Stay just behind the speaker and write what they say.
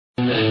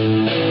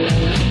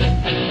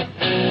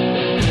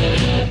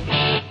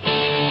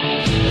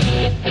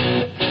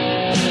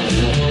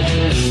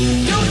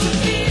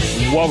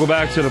Welcome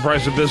back to The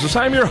Price of Business.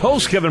 I'm your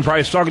host, Kevin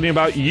Price, talking to you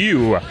about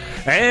you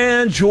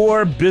and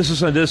your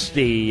business on this,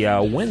 the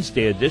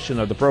Wednesday edition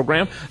of the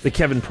program, the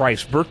Kevin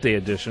Price birthday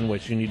edition,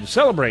 which you need to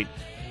celebrate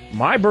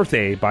my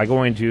birthday by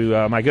going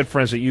to my good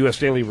friends at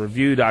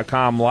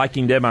usdailyreview.com,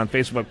 liking them on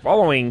Facebook,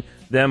 following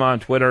them on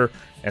Twitter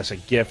as a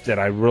gift that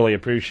I really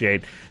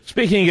appreciate.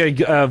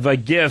 Speaking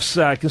of gifts,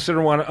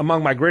 consider one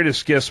among my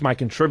greatest gifts my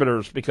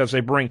contributors, because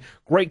they bring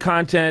great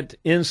content,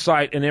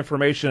 insight, and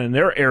information in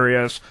their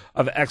areas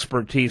of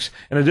expertise.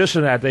 In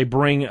addition to that, they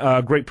bring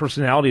great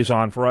personalities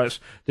on for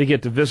us to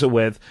get to visit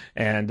with.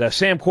 And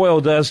Sam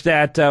Coyl does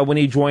that when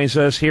he joins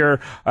us here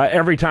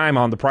every time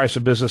on The Price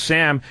of Business.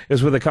 Sam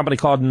is with a company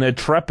called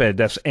Netrepid.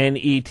 That's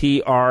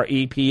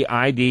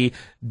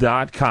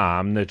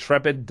Netrepid.com.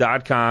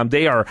 Netrepid.com.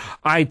 They are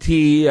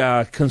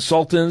IT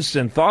consultants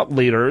and thought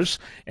leaders.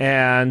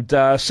 And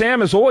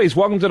Sam, as always,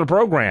 welcome to the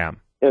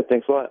program. Yeah,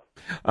 thanks a lot.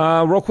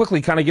 Real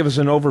quickly, kind of give us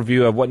an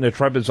overview of what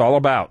Netrepid is all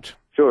about.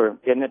 Sure.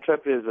 Yeah,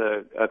 Netrepid is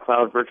a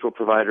cloud virtual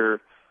provider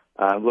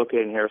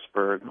located in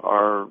Harrisburg.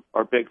 Our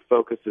big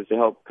focus is to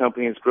help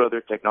companies grow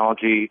their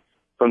technology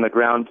from the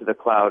ground to the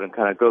cloud and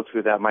kind of go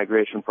through that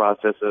migration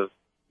process of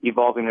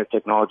evolving their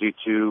technology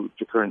to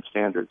current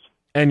standards.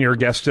 And your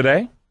guest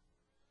today?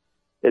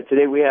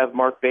 Today we have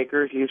Mark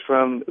Baker. He's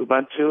from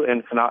Ubuntu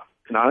and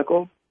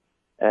Canonical,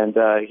 and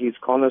he's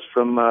calling us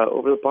from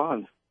over the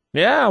pond.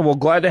 Yeah, well,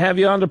 glad to have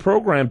you on the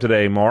program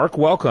today, Mark.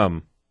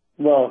 Welcome.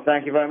 Well,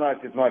 thank you very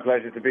much. It's my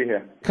pleasure to be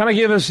here. Kind of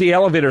give us the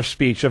elevator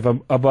speech of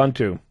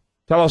Ubuntu.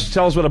 Tell us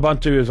what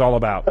Ubuntu is all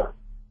about.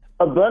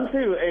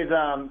 Ubuntu is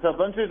an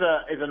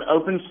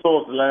open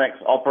source Linux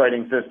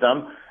operating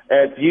system.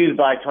 It's used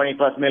by 20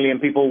 plus million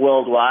people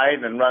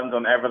worldwide and runs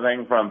on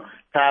everything from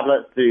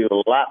tablets to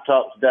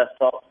laptops,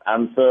 desktops,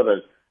 and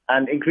servers,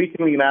 and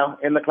increasingly now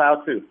in the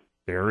cloud too.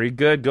 Very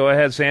good. Go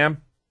ahead,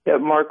 Sam. Yeah,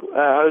 Mark,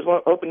 I was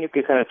hoping you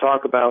could kind of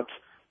talk about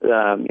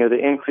the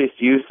increased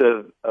use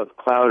of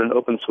cloud and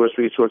open source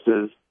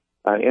resources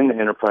in the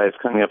enterprise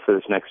coming up for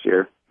this next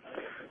year.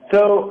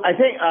 So I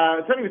think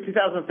certainly with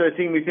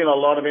 2013, we've seen a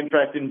lot of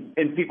interest in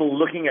people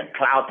looking at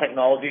cloud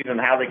technologies and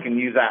how they can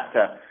use that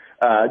to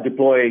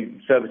deploy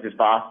services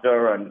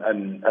faster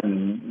and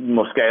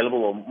more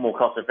scalable or more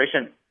cost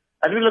efficient.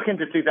 As we look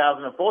into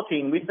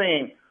 2014, we're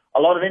seeing a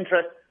lot of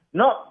interest,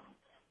 not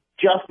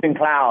just in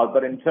cloud,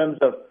 but in terms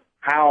of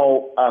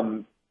how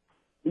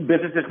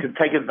businesses could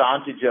take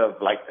advantage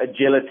of like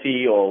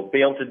agility or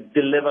be able to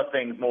deliver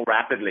things more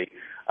rapidly.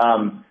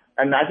 And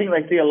I think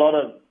they see a lot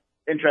of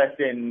interest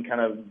in kind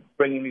of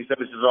bringing these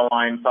services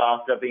online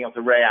faster, being able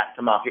to react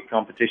to market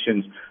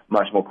competitions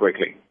much more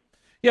quickly.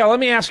 Yeah, let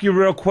me ask you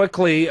real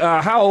quickly,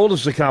 how old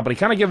is the company?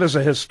 Kind of give us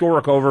a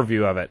historic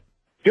overview of it.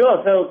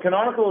 Sure. So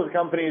Canonical as a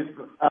company has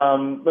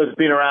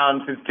been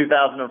around since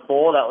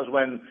 2004. That was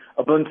when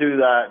Ubuntu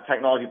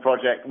technology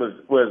project was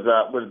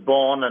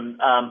born,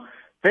 and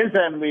since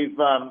then we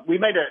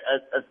made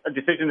a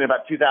decision in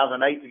about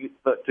 2008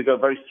 to go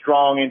very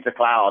strong into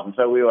cloud, and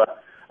so we were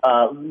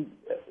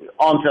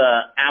onto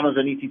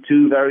Amazon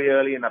EC2 very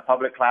early in the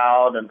public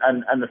cloud, and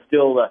are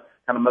still the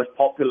kind of most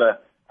popular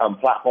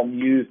platform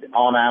used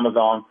on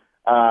Amazon.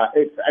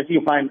 It's as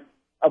you find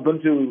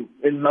Ubuntu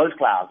in most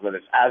clouds, whether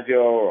it's Azure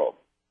or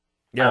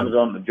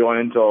Amazon,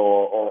 Joint,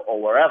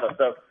 or wherever.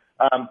 So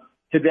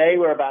today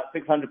we're about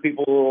 600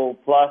 people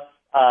plus.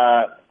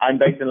 I'm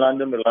based in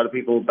London, but a lot of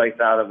people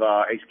based out of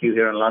our HQ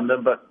here in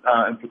London, but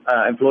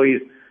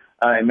employees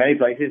in many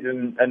places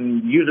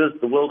and users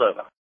the world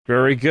over.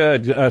 Very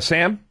good.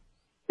 Sam?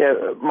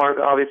 Yeah, Mark,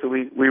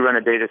 obviously we run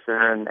a data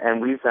center, and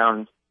we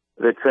found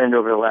the trend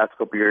over the last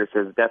couple of years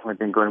has definitely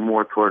been going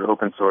more toward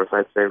open source.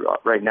 I'd say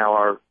right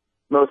now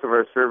most of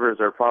our servers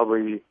are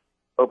probably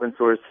open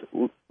source,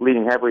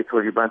 leaning heavily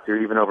toward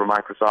Ubuntu, even over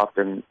Microsoft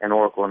and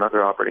Oracle and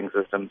other operating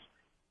systems.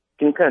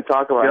 Can you kind of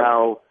talk about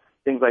how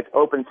things like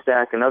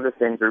OpenStack and other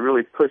things are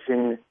really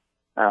pushing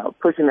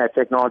that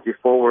technology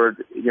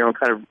forward,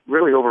 kind of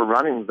really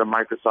overrunning the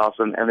Microsofts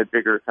and the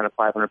bigger kind of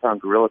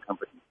 500-pound gorilla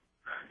companies?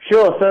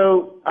 Sure.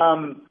 So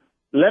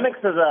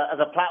Linux as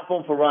a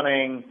platform for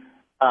running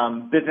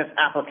business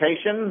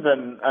applications,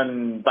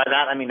 and by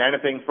that I mean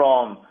anything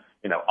from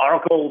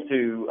Oracle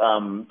to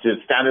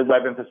standard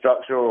web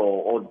infrastructure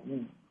or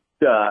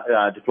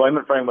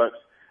deployment frameworks,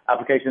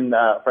 application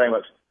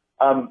frameworks,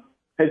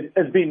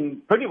 has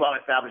been pretty well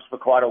established for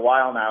quite a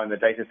while now in the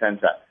data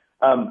center.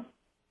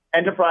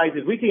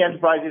 Enterprises, we see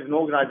enterprises and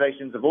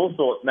organizations of all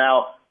sorts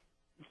now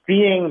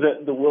seeing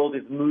that the world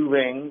is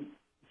moving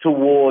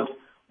towards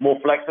more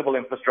flexible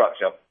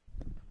infrastructure,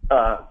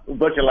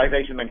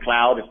 virtualization and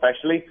cloud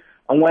especially.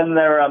 And when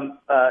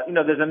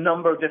there's a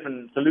number of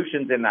different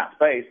solutions in that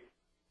space,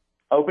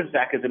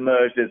 OpenStack has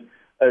emerged as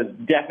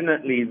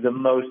definitely the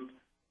most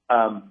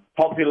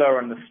popular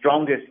and the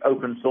strongest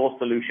open source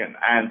solution.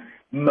 And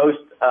most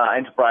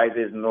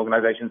enterprises and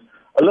organizations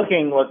are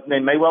they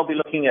may well be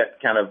looking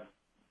at kind of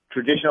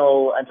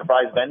traditional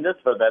enterprise vendors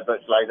for their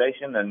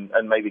virtualization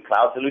and maybe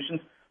cloud solutions,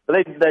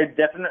 but they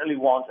definitely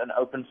want an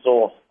open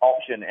source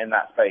option in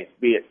that space,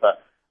 be it for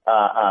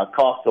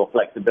cost or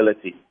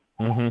flexibility.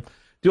 Mm-hmm.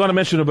 Do you want to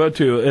mention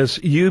Ubuntu? It's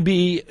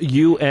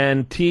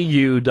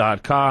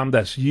ubuntu.com.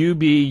 That's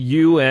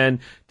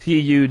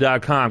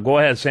ubuntu.com. Go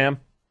ahead, Sam.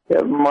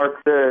 Yeah,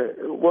 Mark,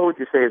 what would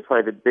you say is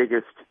probably the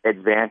biggest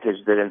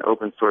advantage that an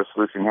open source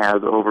solution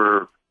has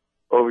over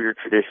your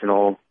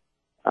traditional,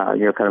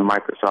 kind of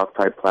Microsoft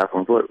type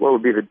platforms? What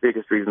would be the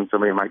biggest reason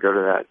somebody might go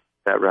to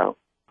that route?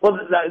 Well,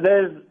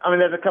 there's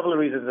a couple of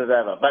reasons as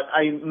ever, but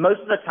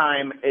most of the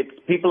time it's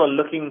people are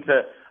looking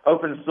to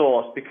open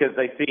source because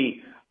they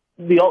see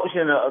the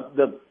option of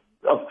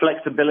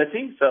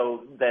flexibility.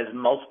 So there's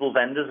multiple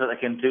vendors that they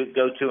can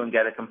go to and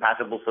get a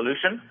compatible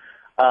solution.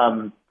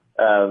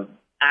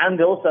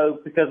 And also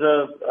because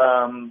of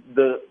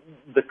the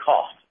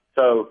cost.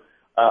 So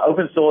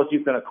open source you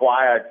can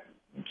acquire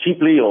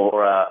cheaply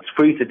or it's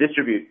free to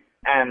distribute.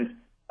 And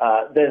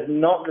there's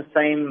not the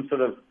same sort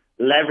of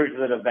leverage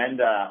that a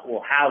vendor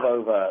will have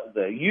over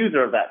the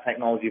user of that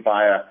technology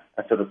via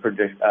a sort of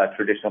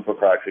traditional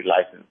proprietary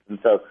license. And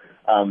so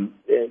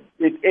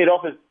it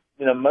offers,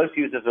 most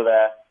users are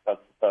there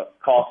for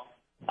cost,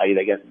 i.e.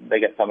 they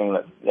get something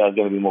that's going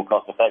to be more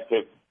cost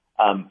effective,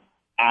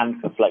 and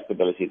for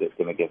flexibility that's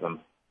going to give them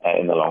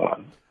in the long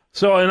run.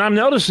 So, and I'm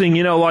noticing,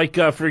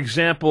 for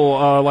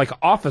example, like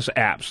Office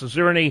apps. Is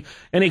there any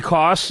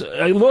costs?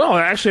 Well,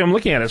 actually, I'm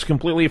looking at it. It's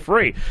completely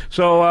free.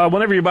 So,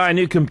 whenever you buy a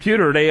new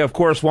computer, they, of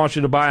course, want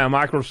you to buy a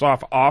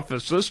Microsoft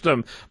Office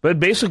system. But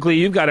basically,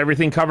 you've got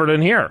everything covered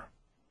in here.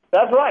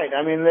 That's right.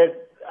 I mean,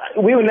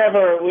 we would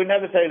never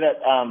say that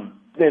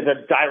there's a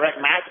direct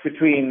match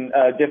between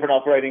different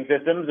operating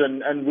systems.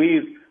 And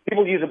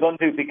people use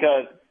Ubuntu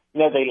because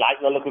they like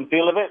the look and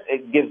feel of it.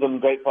 It gives them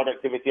great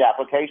productivity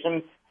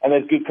applications, and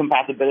there's good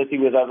compatibility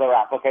with other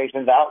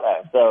applications out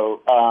there.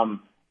 So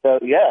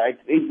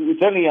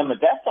certainly on the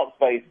desktop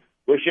space,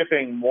 we're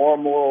shipping more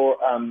and more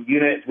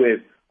units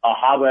with our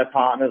hardware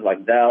partners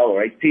like Dell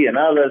or HP and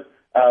others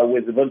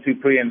with Ubuntu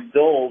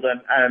pre-installed,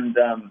 and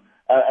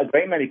a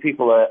great many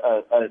people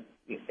are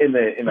in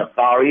the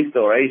Far East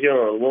or Asia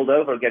or the world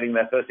over getting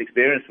their first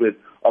experience with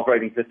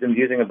operating systems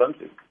using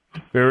Ubuntu.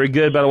 Very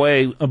good. By the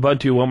way,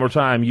 Ubuntu, one more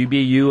time,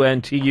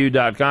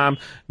 ubuntu.com.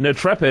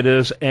 Netrepid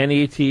is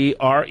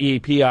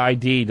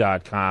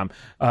netrepid.com.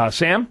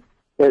 Sam?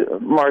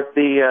 Mark,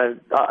 you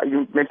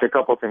mentioned a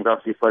couple of things,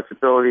 obviously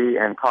flexibility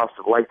and cost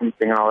of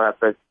licensing and all that,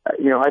 but I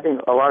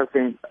think one of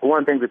the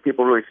things that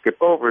people really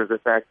skip over is the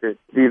fact that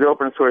these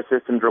open source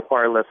systems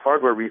require less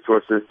hardware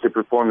resources to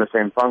perform the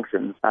same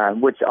functions,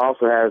 which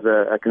also has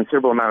a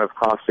considerable amount of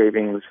cost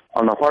savings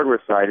on the hardware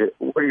side.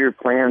 What are your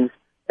plans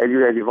as you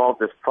guys evolve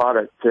this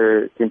product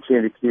to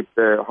continue to keep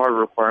the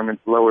hardware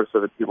requirements lower so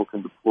that people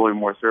can deploy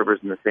more servers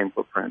in the same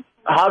footprint?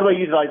 Hardware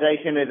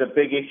utilization is a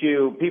big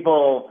issue.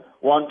 People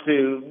want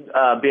to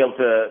be able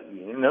to,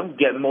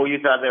 get more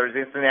use out of their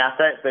existing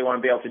assets. They want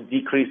to be able to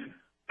decrease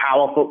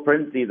power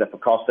footprints, either for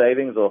cost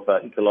savings or for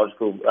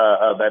ecological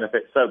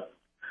benefits. So,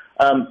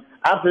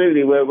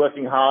 absolutely, we're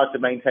working hard to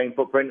maintain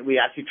footprint. We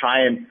actually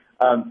try and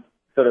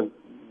sort of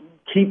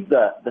keep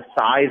the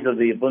size of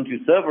the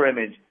Ubuntu server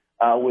image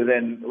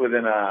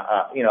within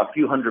a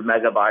few hundred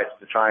megabytes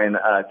to try and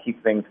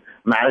keep things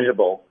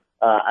manageable.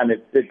 And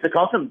it's a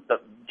constant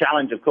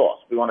challenge, of course.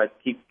 We want to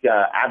keep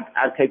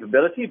add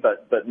capability,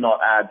 but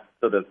not add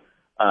sort of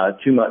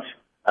too much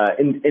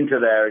into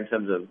there in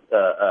terms of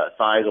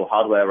size or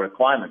hardware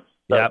requirements.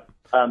 So, yep.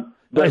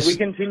 But we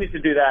continue to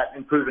do that,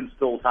 improve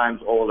install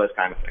times, all those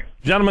kind of things.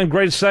 Gentlemen,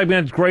 great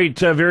segment, great,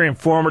 very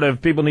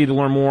informative. People need to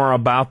learn more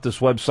about this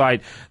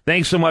website.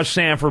 Thanks so much,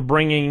 Sam, for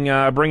bringing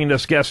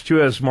this guest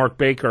to us, Mark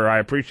Baker. I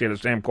appreciate it,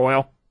 Sam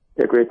Coyl.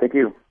 Yeah, great. Thank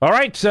you. All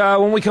right.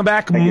 When we come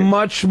back,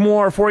 much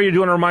more for you. I do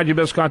want to remind you of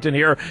best content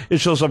here. It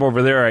shows up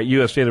over there at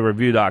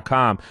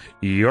usdailyreview.com.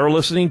 You're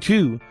listening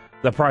to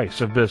The Price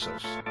of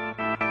Business.